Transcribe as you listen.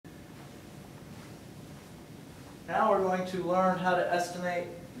Now we're going to learn how to estimate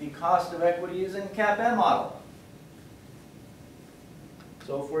the cost of equity using the CAPM model.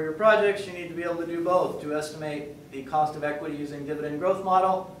 So for your projects, you need to be able to do both, to estimate the cost of equity using dividend growth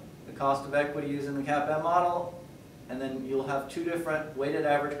model, the cost of equity using the CAPM model, and then you'll have two different weighted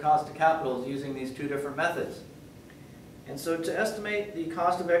average cost of capitals using these two different methods. And so to estimate the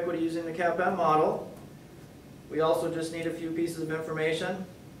cost of equity using the CAPM model, we also just need a few pieces of information.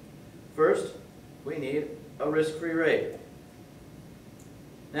 First, we need a risk-free rate.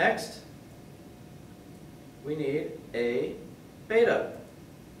 Next, we need a beta.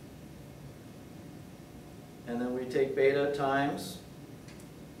 And then we take beta times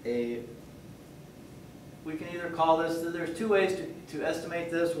we can either call this, there's two ways to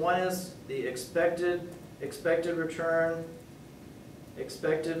estimate this. One is the expected return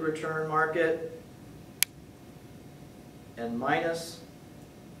market, and minus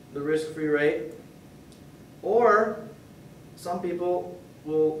the risk-free rate. Or some people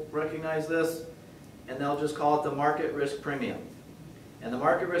will recognize this and they'll just call it the market risk premium. And the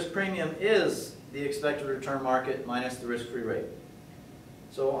market risk premium is the expected return market minus the risk-free rate.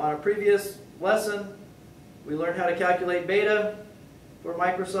 So on a previous lesson, we learned how to calculate beta for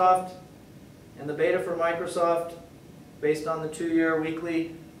Microsoft, and the beta for Microsoft, based on the 2-year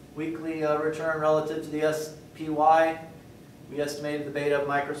weekly return relative to the SPY, we estimated the beta of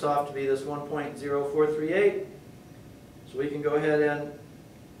Microsoft to be this 1.0438. So we can go ahead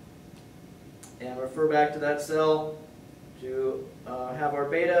and refer back to that cell to have our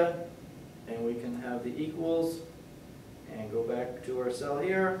beta, and we can have the equals and go back to our cell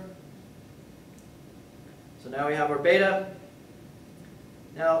here. So now we have our beta.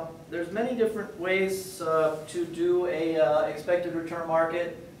 Now there's many different ways to do a expected return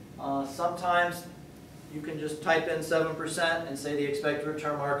market. Sometimes you can just type in 7% and say the expected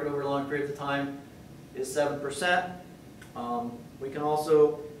return market over a long period of time is 7%. We can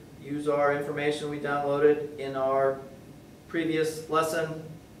also use our information we downloaded in our previous lesson,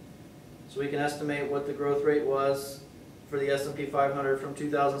 so we can estimate what the growth rate was for the S&P 500 from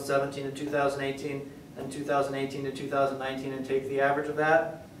 2017 to 2018 and 2018 to 2019 and take the average of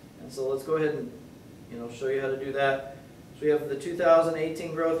that. And so let's go ahead and show you how to do that. So we have the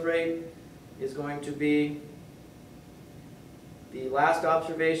 2018 growth rate is going to be the last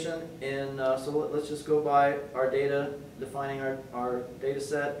observation in, so let's just go by our data, defining our data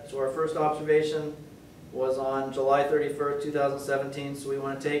set. So our first observation was on July 31st, 2017, so we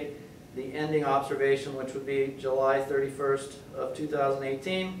want to take the ending observation, which would be July 31st of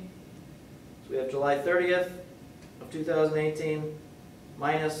 2018. So we have July 30th of 2018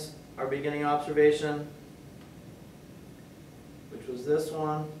 minus our beginning observation, which was this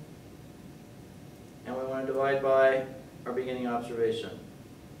one, and we want to divide by our beginning observation.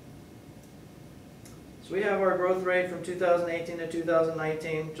 So we have our growth rate from 2018 to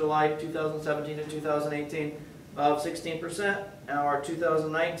 2019, July 2017 to 2018, of 16%. Now our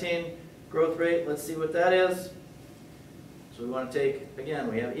 2019 growth rate, let's see what that is. So we want to take, again,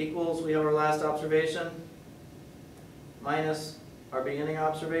 we have equals, we have our last observation, minus our beginning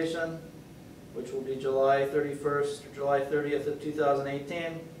observation, which will be July 31st or July 30th of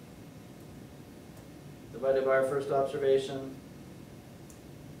 2018, divided by our first observation.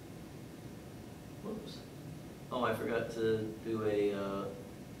 Whoops. Oh, I forgot to do a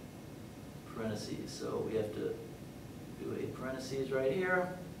parentheses, so we have to do a parentheses right here.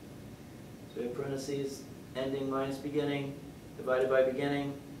 So we have parentheses, ending minus beginning, divided by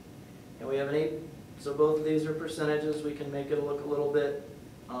beginning, and we have an 8. So both of these are percentages. We can make it look a little bit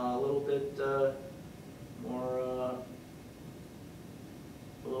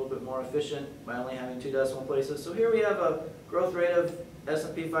more efficient by only having 2 decimal places. So here we have a growth rate of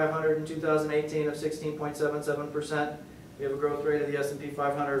S&P 500 in 2018 of 16.77%. We have a growth rate of the S&P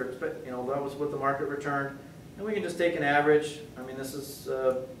 500. That was what the market returned. And we can just take an average. I mean, this is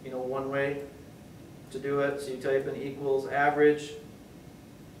one way to do it. So you type in equals average,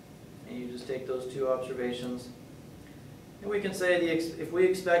 and you just take those two observations. And we can say if we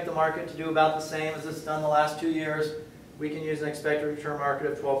expect the market to do about the same as it's done the last 2 years, we can use an expected return market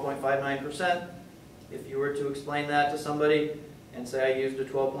of 12.59%. If you were to explain that to somebody and say I used a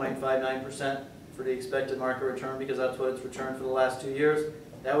 12.59% for the expected market return because that's what it's returned for the last 2 years,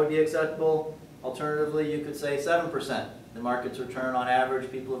 that would be acceptable. Alternatively, you could say 7%. The market's return on average,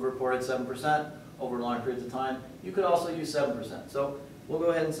 people have reported 7% over long periods of time. You could also use 7%. So we'll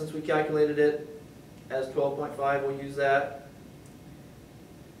go ahead and, since we calculated it as 12.5, we'll use that.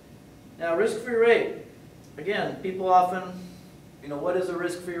 Now, risk-free rate. Again, people often, what is a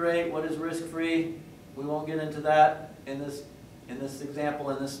risk-free rate? What is risk-free? We won't get into that in this example,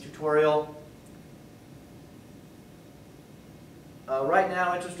 in this tutorial. Right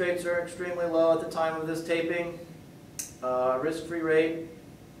now, interest rates are extremely low at the time of this taping. Risk-free rate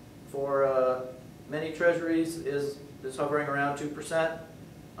for many treasuries is hovering around 2%.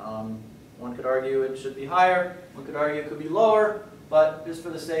 One could argue it should be higher, one could argue it could be lower, but just for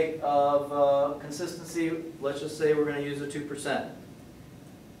the sake of consistency, let's just say we're going to use a 2%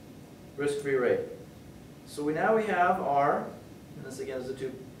 risk-free rate. So now we have our, and this again is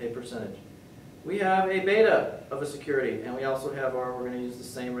a percentage. We have a beta of a security, and we also have our, we're going to use the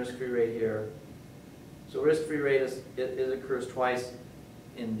same risk-free rate here. So risk-free rate it occurs twice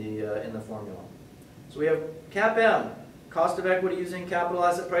in the formula. So we have CAPM, cost of equity using capital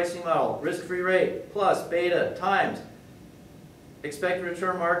asset pricing model, risk-free rate plus beta times expected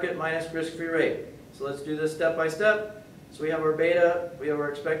return market minus risk-free rate. So let's do this step by step. So we have our beta, we have our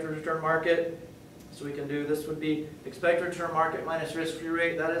expected return market. So we can do, this would be expected return market minus risk-free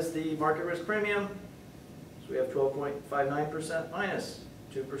rate. That is the market risk premium. So we have 12.59% minus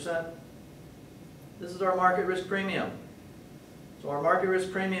 2%. This is our market risk premium. So our market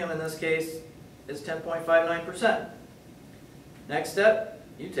risk premium in this case is 10.59%. Next step,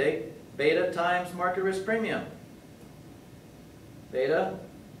 you take beta times market risk premium. Beta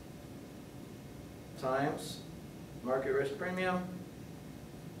times market risk premium.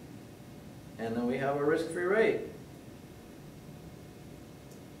 And then we have a risk-free rate.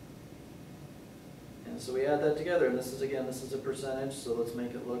 And so we add that together, and this is, again, this is a percentage, so let's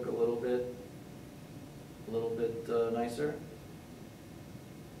make it look a little bit nicer.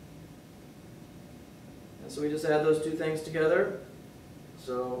 And so we just add those two things together.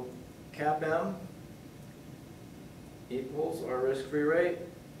 So CAPM equals our risk-free rate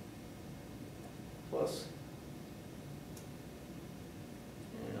plus,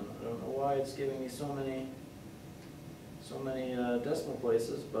 and I don't know why it's giving me so many decimal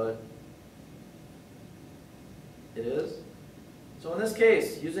places, but it is. So in this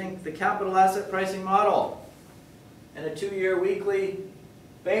case, using the capital asset pricing model and a 2-year weekly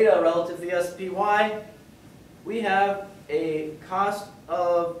beta relative to the SPY, we have a cost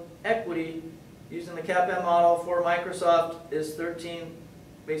of equity using the CAPM model for Microsoft is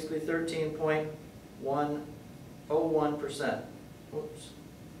basically 13.101%. Oops.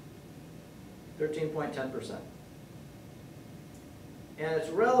 13.10%. And it's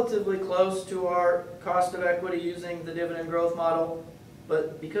relatively close to our cost of equity using the dividend growth model,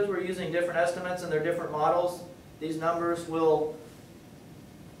 but because we're using different estimates and they're different models, these numbers will,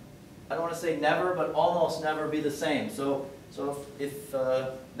 I don't want to say never, but almost never be the same. So if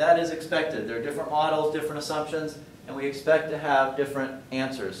that is expected, there are different models, different assumptions, and we expect to have different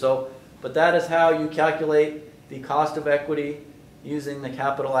answers. But that is how you calculate the cost of equity using the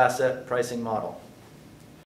capital asset pricing model.